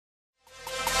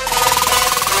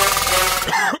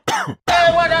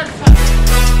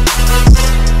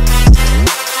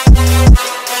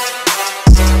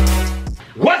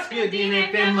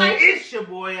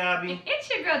boy Abby. It's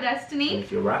your girl Destiny. And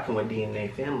if you're rocking with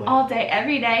DNA Family all day,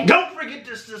 every day. Don't forget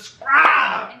to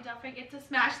subscribe. And don't forget to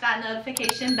smash that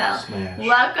notification bell. Smash.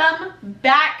 Welcome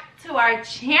back to our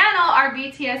channel, our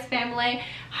BTS family.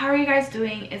 How are you guys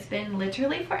doing? It's been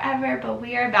literally forever, but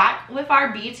we are back with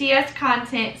our BTS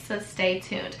content, so stay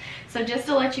tuned. So just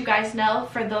to let you guys know,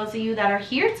 for those of you that are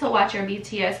here to watch our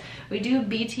BTS, we do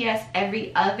BTS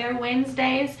every other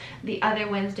Wednesdays. The other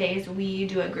Wednesdays we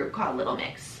do a group called Little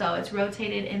Mix, so it's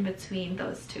rotated in between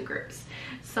those two groups.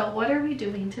 So what are we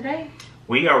doing today?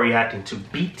 We are reacting to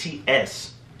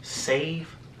BTS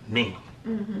Save Me.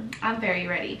 I'm very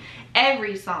ready.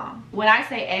 Every song, when I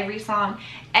say every song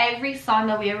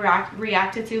that we have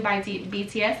reacted to by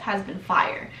BTS has been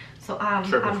fire. So I'm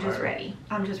just ready.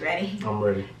 I'm just ready. I'm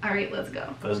ready. All right, let's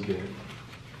go. Let's get it.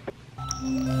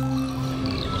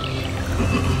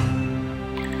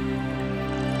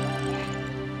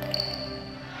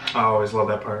 I always love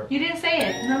that part. You didn't say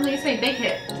it. Normally you say big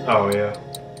hit. Oh yeah.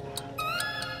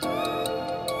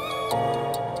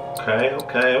 Okay,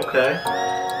 okay, okay.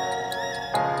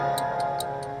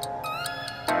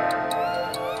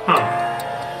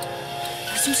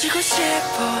 숨쉬고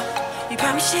싶어 이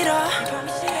밤이 싫어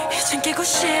이젠 깨고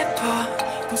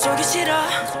싶어 꿈속이 싫어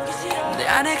내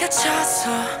안에 갇혀서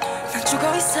난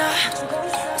죽어있어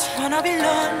Just wanna be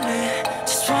lonely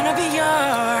Just wanna be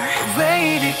yours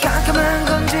왜 이리 깜깜한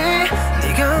건지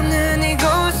네가 없는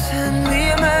이곳은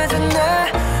위험하잖아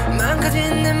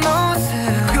망가진 내 모습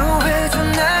구해줘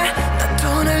날 나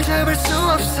또 날 잡을 수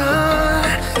없어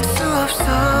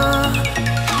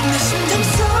내 심장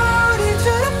소리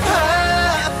들어봐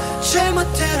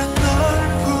잘못대로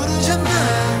널 부르잖아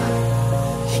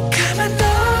이 까만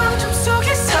어둠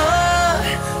속에서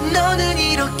너는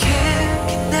이렇게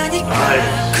빛나니까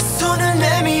그 손을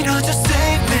내밀어줘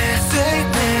Save me, save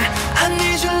me I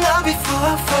need your love before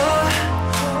I fall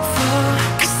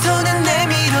그 손을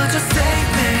내밀어줘 Save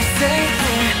me, save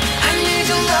me I need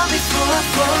your love before I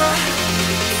fall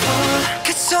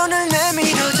그 손을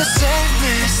내밀어줘 Save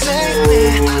me, save me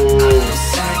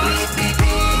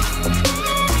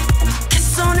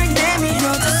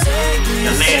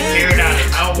The man appeared out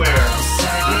of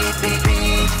nowhere.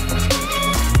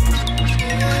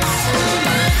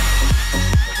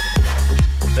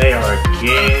 They are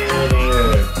getting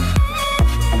it.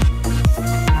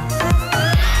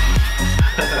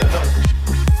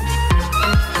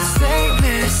 Save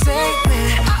me, save me.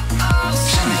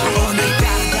 오늘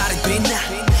다른 빛나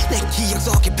내 기억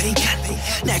속에 빈칸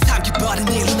날 삼켜버린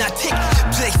이 lunatic.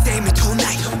 Please save me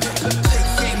tonight.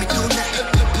 Please save me tonight.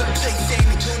 Please save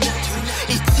me tonight.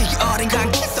 잊지 어린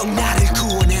감기 속 나를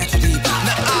구원해주리. 나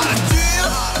알아줘.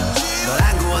 널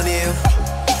안 구원해.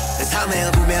 내 삶의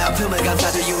어둠의 아픔을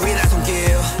감싸줄 유일한 손길.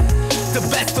 The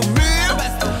best of me.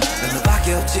 난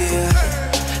너밖에 없지.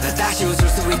 날 다시 웃을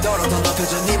수 있도록 더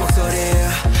높여줘 네 목소리.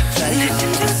 내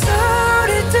심장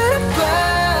소리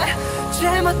들어봐.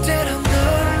 제멋대로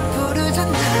널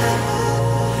부르잖아.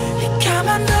 이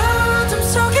까만 어둠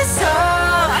속에서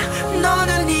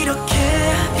너는 이렇게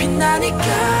빛나니까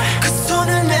그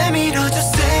손을 내밀어줘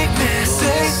Save me,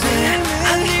 save me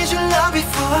I need your love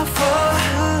before I fall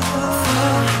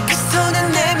그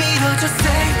손을 내밀어줘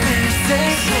Save me,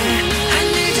 save me I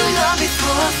need your love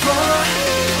before I fall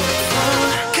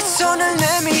그 손을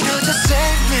내밀어줘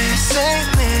Save me, save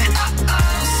me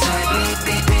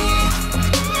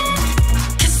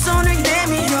그 손을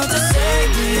내밀어줘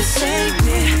Save me, save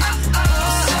me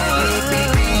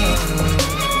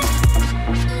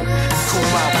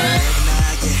고마워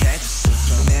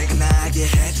내가 나게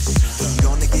해줬어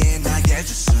이런 내게 나게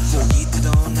해줬어 목이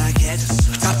타도 나게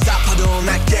해줬어 답답하도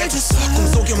나게 해줬어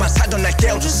꿈속에만 살던 날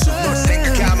깨워줬어 널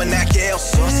생각하면 날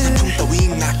깨웠어 슬픔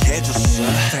따윈 나게 해줬어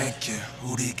Thank you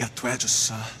우리가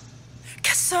돼줬어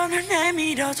그 손을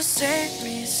내밀어줘 Save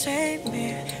me, save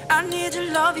me I need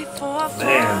your love before I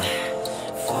fall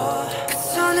그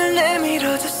손을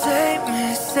내밀어줘 Save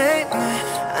me, save me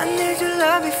I need your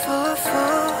love before I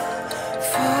fall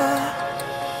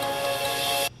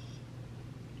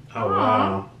Oh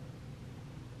wow.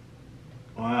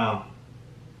 Wow.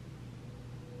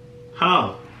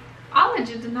 Huh. I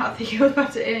legit did not think it was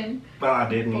about to end. Well, I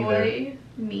didn't either. Boy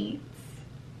meets.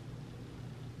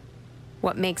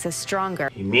 What makes us stronger?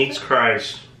 He meets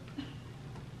Christ.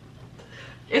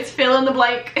 It's fill in the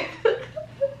blank.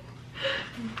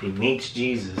 He meets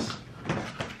Jesus.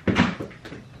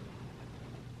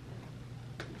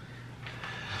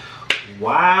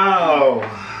 Wow.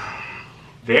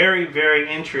 Very, very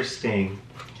interesting.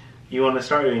 You want to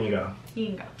start or you go? You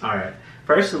can go. All right.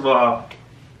 First of all,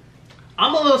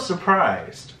 I'm a little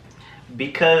surprised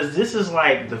because this is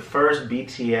like the first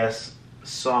BTS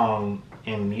song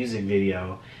in music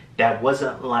video that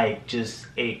wasn't like just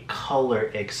a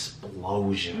color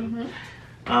explosion.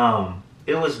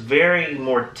 It was very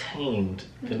more tamed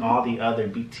than all the other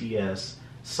BTS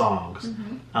songs.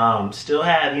 Still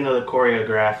had, you know, the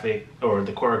choreography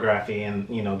and,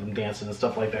 you know, them dancing and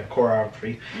stuff like that,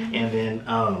 choreography, and then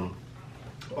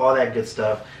all that good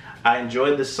stuff. I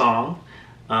enjoyed the song.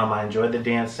 I enjoyed the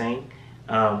dancing.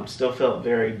 Still felt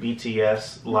very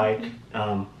BTS like.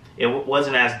 It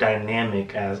wasn't as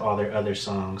dynamic as all their other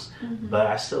songs, but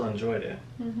I still enjoyed it.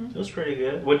 It was pretty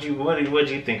good. What'd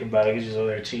you think about it? Because you're over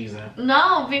there cheesing.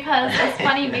 No, because it's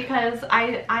funny because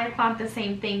I thought the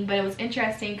same thing, but it was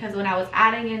interesting because when I was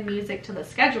adding in music to the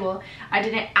schedule, I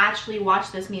didn't actually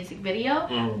watch this music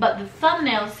video, but the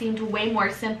thumbnails seemed way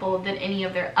more simple than any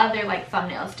of their other like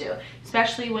thumbnails do.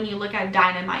 Especially when you look at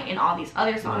Dynamite and all these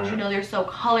other songs, you know, they're so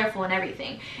colorful and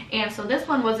everything. And so this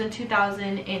one was in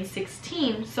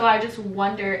 2016, so I just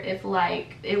wonder if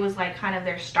like it was like kind of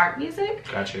their start music.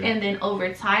 Gotcha. And then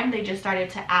over time they just started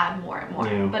to add more and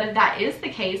more. But if that is the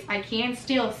case, I can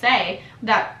still say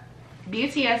that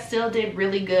BTS still did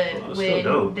really good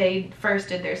when they first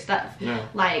did their stuff.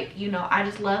 Like, you know, I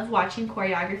just love watching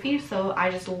choreography, so I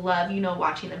just love, you know,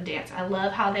 watching them dance. I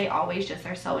love how they always just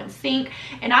are so in sync,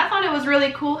 and I thought it was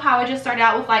really cool how it just started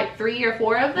out with like 3 or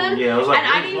 4 of them. Yeah, it was like and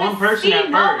I didn't one even person see at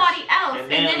nobody first, else,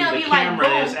 and then it'll the be like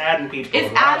boom, is adding people.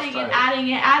 It's adding and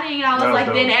adding and adding, and I was like,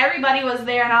 then everybody was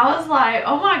there, and I was like,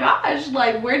 oh my gosh,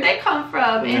 like where'd they come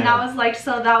from? And I was like,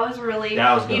 so that was really,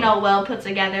 you know, well put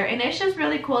together, and it's just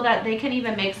really cool that they can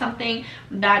even make something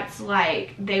that's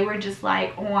like they were just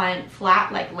like on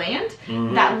flat like land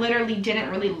that literally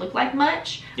didn't really look like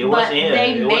much, but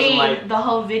they made like the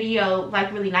whole video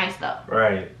like really nice though.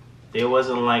 Right. It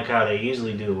wasn't like how they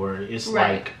usually do, where it's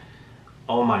like,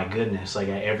 oh my goodness, like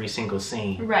at every single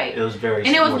scene. Right. It was very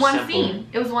and it was one simple. scene.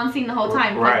 It was one scene the whole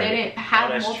time. Like, they didn't have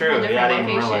multiple different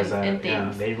locations and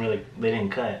things. They didn't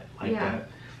cut like that.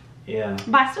 Yeah.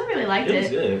 But I still really liked it. It was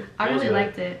good. I really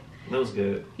liked it. It was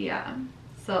good. Yeah.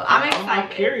 So I'm excited. I'm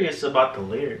curious about the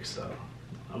lyrics though.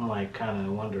 I'm like kind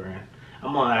of wondering.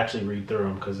 I'm gonna actually read through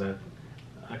them because I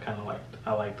kind of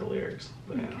like the lyrics.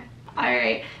 But, okay.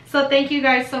 Alright, so thank you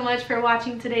guys so much for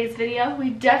watching today's video. We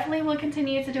definitely will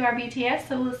continue to do our BTS,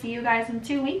 so we'll see you guys in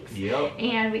 2 weeks.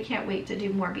 And we can't wait to do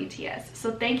more BTS.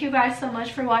 So thank you guys so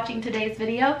much for watching today's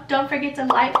video. Don't forget to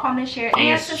like, comment, share,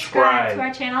 and subscribe to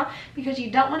our channel because you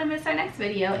don't want to miss our next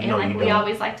video. And like we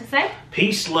always like to say,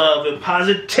 peace, love, and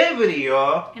positivity,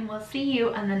 y'all. And we'll see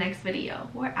you on the next video.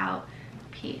 We're out.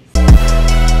 Peace.